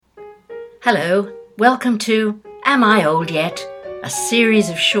Hello, welcome to Am I Old Yet? A series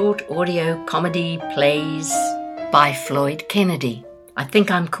of short audio comedy plays by Floyd Kennedy. I think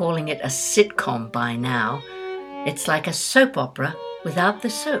I'm calling it a sitcom by now. It's like a soap opera without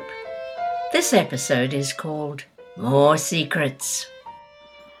the soap. This episode is called More Secrets.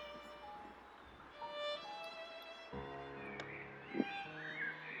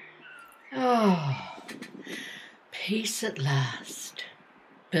 Oh, peace at last.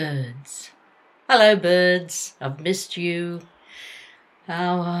 Birds. Hello, birds. I've missed you.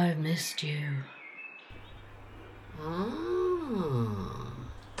 How I've missed you. Ah,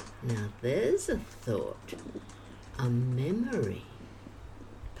 now there's a thought. A memory.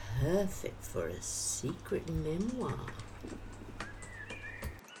 Perfect for a secret memoir.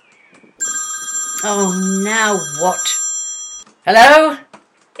 Oh, now what? Hello?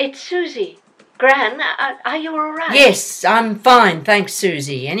 It's Susie. Gran, are you all right? Yes, I'm fine, thanks,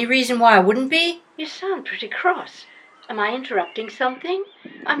 Susie. Any reason why I wouldn't be? You sound pretty cross. Am I interrupting something?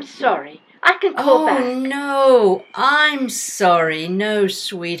 I'm sorry. I can call back. Oh, no, I'm sorry. No,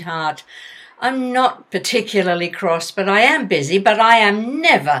 sweetheart. I'm not particularly cross, but I am busy, but I am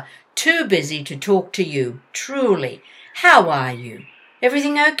never too busy to talk to you, truly. How are you?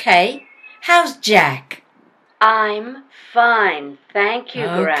 Everything okay? How's Jack? I'm fine, thank you,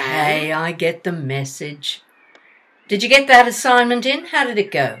 Gran. Okay, I get the message. Did you get that assignment in? How did it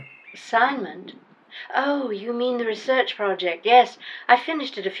go? Assignment? Oh, you mean the research project. Yes, I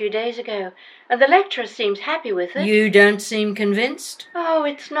finished it a few days ago, and the lecturer seems happy with it. You don't seem convinced? Oh,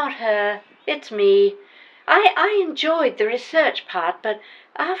 it's not her. It's me. I enjoyed the research part, but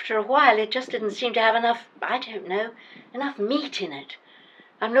after a while it just didn't seem to have enough meat in it.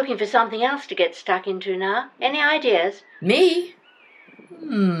 I'm looking for something else to get stuck into now. Any ideas? Me?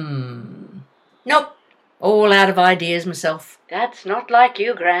 Nope. All out of ideas myself. That's not like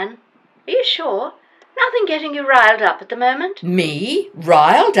you, Gran. Are you sure? Nothing getting you riled up at the moment? Me?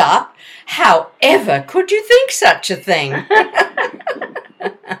 Riled up? However could you think such a thing?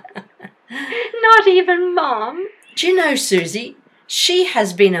 Not even Mom. Do you know, Susie, she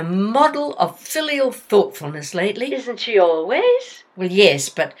has been a model of filial thoughtfulness lately. Isn't she always? Well, yes,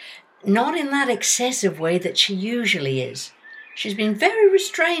 but not in that excessive way that she usually is. She's been very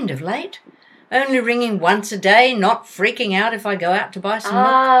restrained of late. Only ringing once a day, not freaking out if I go out to buy some milk.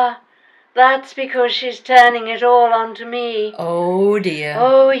 Ah, that's because she's turning it all onto me. Oh, dear.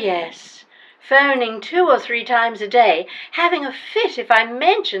 Oh, yes. Phoning 2 or 3 times a day, having a fit if I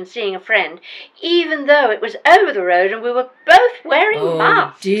mentioned seeing a friend, even though it was over the road and we were both wearing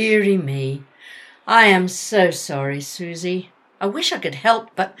masks. Oh, dearie me. I am so sorry, Susie. I wish I could help,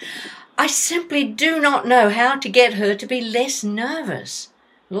 but I simply do not know how to get her to be less nervous.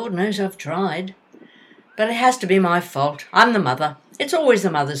 Lord knows I've tried. But it has to be my fault. I'm the mother. It's always the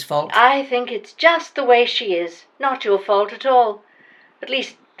mother's fault. I think it's just the way she is, not your fault at all. At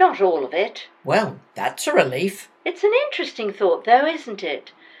least, not all of it. Well, that's a relief. It's an interesting thought, though, isn't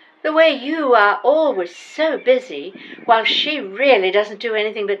it? The way you are always so busy, while she really doesn't do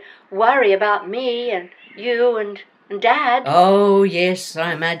anything but worry about me and you and Dad. Oh, yes,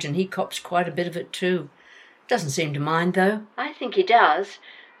 I imagine he cops quite a bit of it too. Doesn't seem to mind, though. I think he does,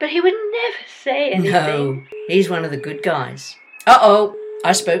 but he would never say anything. No, he's one of the good guys. Uh-oh,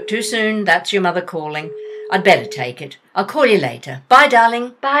 I spoke too soon. That's your mother calling. I'd better take it. I'll call you later. Bye,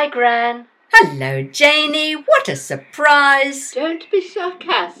 darling. Bye, Gran. Hello, Janie. What a surprise. Don't be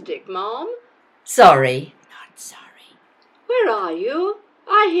sarcastic, Mom. Sorry. Not sorry. Where are you?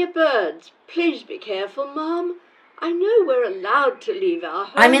 I hear birds. Please be careful, Mom. I know we're allowed to leave our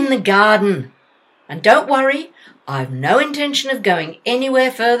home. I'm in the garden. And don't worry, I've no intention of going anywhere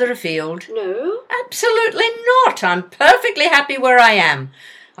further afield. No? Absolutely not. I'm perfectly happy where I am.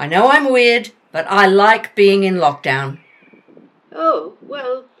 I know I'm weird, but I like being in lockdown. Oh,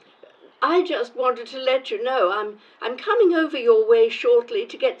 well, I just wanted to let you know I'm coming over your way shortly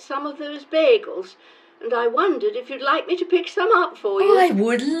to get some of those bagels, and I wondered if you'd like me to pick some up for you. I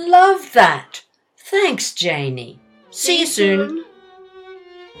would love that. Thanks, Janie. See you soon.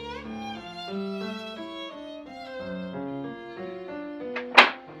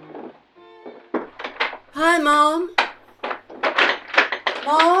 Hi, Mom.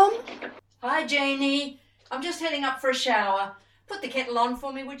 Mom? Hi, Janie. I'm just heading up for a shower. Put the kettle on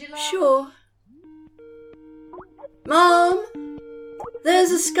for me, would you, love? Sure. Mom,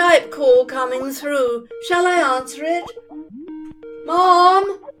 there's a Skype call coming through. Shall I answer it?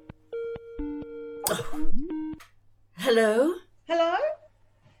 Mom? Oh. Hello? Hello?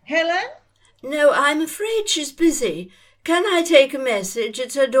 Helen? No, I'm afraid she's busy. Can I take a message?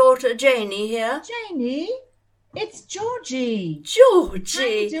 It's her daughter, Janie, here. Janie? It's Georgie. Georgie! How are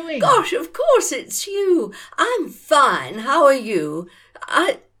you doing? Gosh, of course it's you. I'm fine. How are you?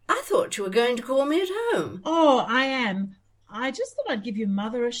 I thought you were going to call me at home. Oh, I am. I just thought I'd give your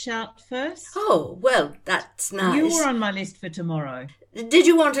mother a shout first. Oh, well, that's nice. You were on my list for tomorrow. Did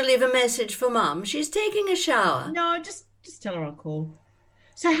you want to leave a message for Mum? She's taking a shower. No, just tell her I'll call.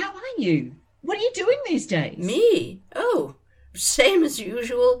 So how are you? What are you doing these days? Me? Oh, same as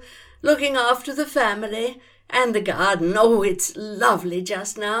usual. Looking after the family and the garden. Oh, it's lovely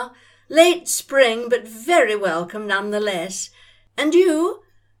just now. Late spring, but very welcome nonetheless. And you?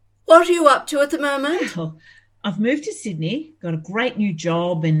 What are you up to at the moment? Well, I've moved to Sydney, got a great new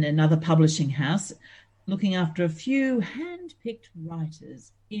job in another publishing house, looking after a few hand-picked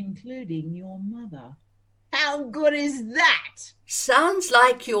writers, including your mother. How good is that? Sounds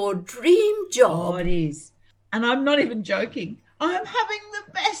like your dream Oh, job. it is. And I'm not even joking. I'm having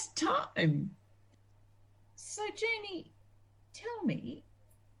the best time. So, Janie, tell me,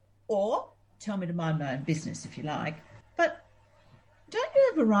 or tell me to mind my own business if you like, but don't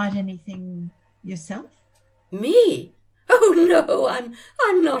you ever write anything yourself? Me? Oh, no,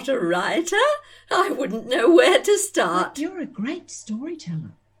 I'm not a writer. I wouldn't know where to start. You're a great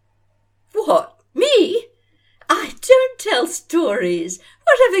storyteller. What, me? I don't tell stories.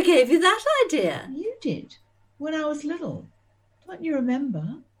 Whatever gave you that idea? You did, when I was little. Don't you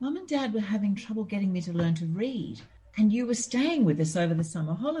remember? Mum and Dad were having trouble getting me to learn to read, and you were staying with us over the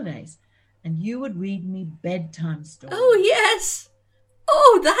summer holidays, and you would read me bedtime stories. Oh, yes.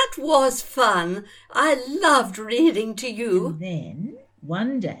 Oh, that was fun. I loved reading to you. And then,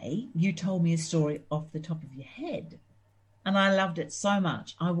 one day, you told me a story off the top of your head, and I loved it so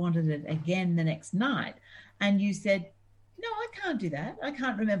much I wanted it again the next night, and you said, "No, I can't do that. I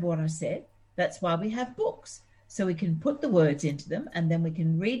can't remember what I said. That's why we have books, so we can put the words into them, and then we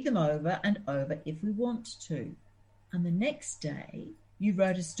can read them over and over if we want to." And the next day, you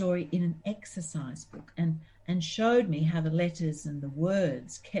wrote a story in an exercise book and showed me how the letters and the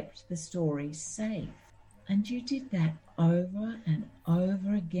words kept the story safe. And you did that over and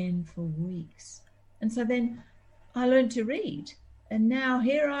over again for weeks. And so then I learned to read, and now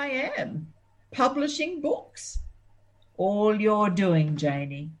here I am, publishing books. All you're doing,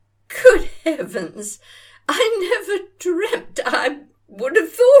 Janie. Good heavens. I never dreamt I would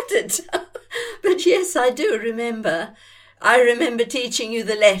have thought it. But yes, I do remember. I remember teaching you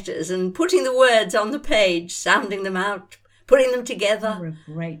the letters and putting the words on the page, sounding them out, putting them together. You're a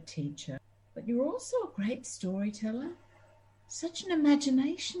great teacher, but you're also a great storyteller. Such an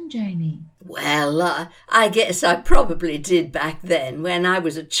imagination, Janie. Well, I guess I probably did back then when I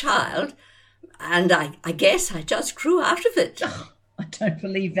was a child, and I guess I just grew out of it. Oh, I don't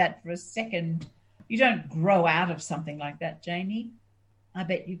believe that for a second. You don't grow out of something like that, Janie. I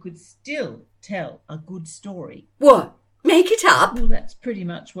bet you could still tell a good story. What? Make it up? Well, that's pretty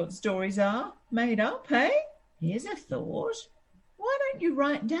much what stories are, made up, hey? Here's a thought. Why don't you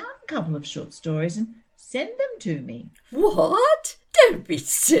write down a couple of short stories and send them to me? What? Don't be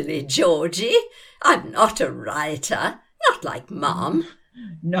silly, Georgie. I'm not a writer, not like Mum.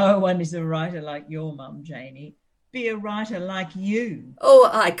 No one is a writer like your mum, Janie. Be a writer like you. Oh,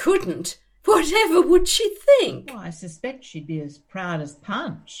 I couldn't. Whatever would she think? Well, I suspect she'd be as proud as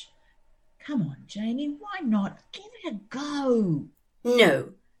Punch. Come on, Janie, why not? Give it a go. No,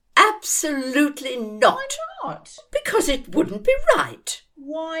 absolutely not. Why not? Because it wouldn't be right.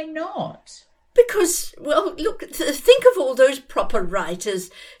 Why not? Because, well, look, think of all those proper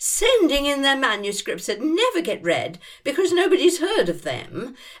writers sending in their manuscripts that never get read because nobody's heard of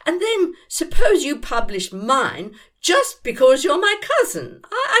them. And then suppose you publish mine just because you're my cousin.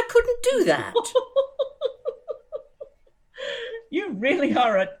 I couldn't do that. You really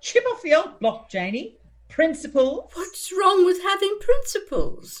are a chip off the old block, Janie. Principles? What's wrong with having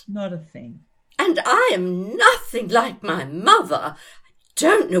principles? Not a thing. And I am nothing like my mother.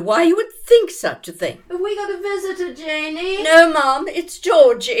 Don't know why you would think such a thing. Have we got a visitor, Janie? No, Mum, it's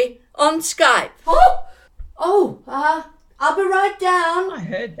Georgie on Skype. I'll be right down. I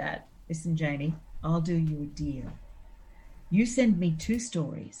heard that. Listen, Janie, I'll do you a deal. You send me 2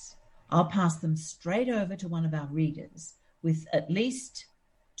 stories. I'll pass them straight over to one of our readers with at least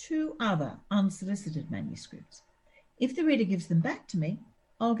 2 other unsolicited manuscripts. If the reader gives them back to me,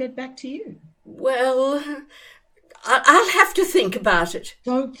 I'll get back to you. Well, I'll have to think about it.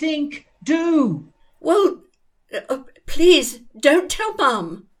 Don't think, do. Well, please don't tell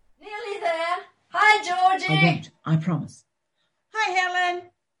Mum. Nearly there. Hi, Georgie. I won't, I promise. Hi, Helen.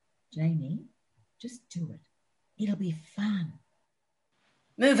 Janie, just do it. It'll be fun.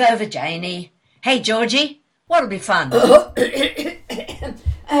 Move over, Janie. Hey, Georgie, what'll be fun?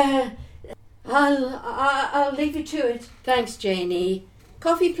 I'll leave you to it. Thanks, Janie.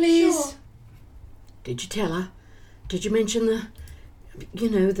 Coffee, please. Sure. Did you tell her? Did you mention the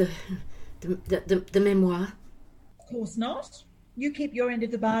memoir? Of course not. You keep your end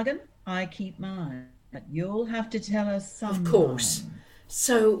of the bargain, I keep mine. But you'll have to tell us sometime. Of course.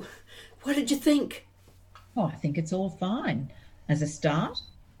 So, what did you think? Oh, I think it's all fine as a start.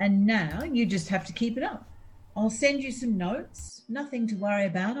 And now you just have to keep it up. I'll send you some notes. Nothing to worry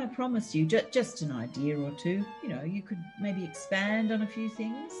about, I promise you. Just an idea or two. You could maybe expand on a few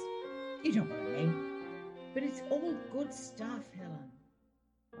things. You know what I mean. But it's all good stuff, Helen.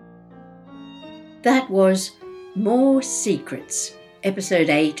 That was More Secrets, episode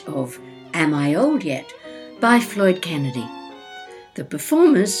 8 of Am I Old Yet? By Floyd Kennedy. The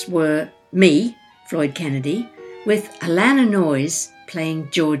performers were me, Floyd Kennedy, with Alana Noyes playing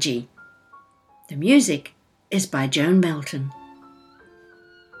Georgie. The music is by Joan Melton.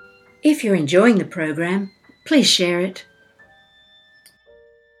 If you're enjoying the program, please share it.